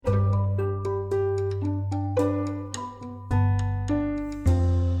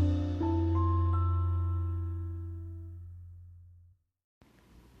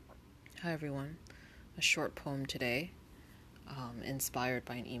a short poem today, inspired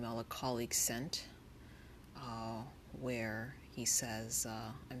by an email a colleague sent, where he says,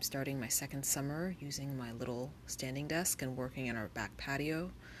 I'm starting my second summer using my little standing desk and working in our back patio.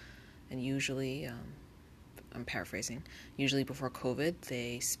 And usually, I'm paraphrasing, usually before COVID,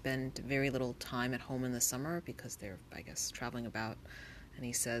 they spend very little time at home in the summer because they're, I guess, traveling about. And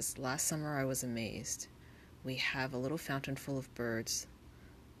he says, last summer I was amazed. We have a little fountain full of birds.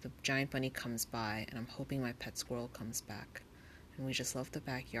 The giant bunny comes by, and I'm hoping my pet squirrel comes back. And we just love the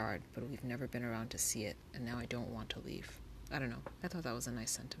backyard, but we've never been around to see it, and now I don't want to leave. I don't know. I thought that was a nice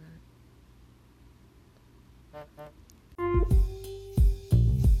sentiment.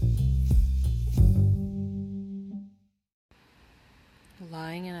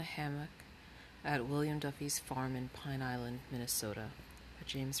 Lying in a hammock at William Duffy's farm in Pine Island, Minnesota, by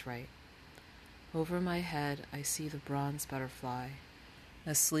James Wright. Over my head, I see the bronze butterfly,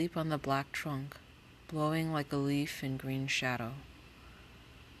 asleep on the black trunk, blowing like a leaf in green shadow.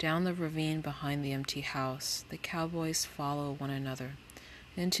 Down the ravine behind the empty house, the cowboys follow one another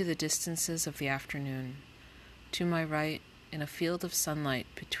into the distances of the afternoon. To my right, in a field of sunlight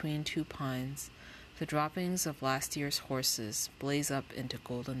between two pines, the droppings of last year's horses blaze up into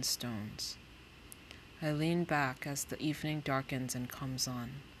golden stones. I lean back as the evening darkens and comes on.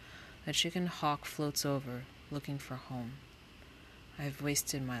 A chicken hawk floats over, looking for home. I've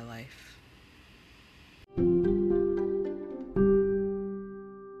wasted my life.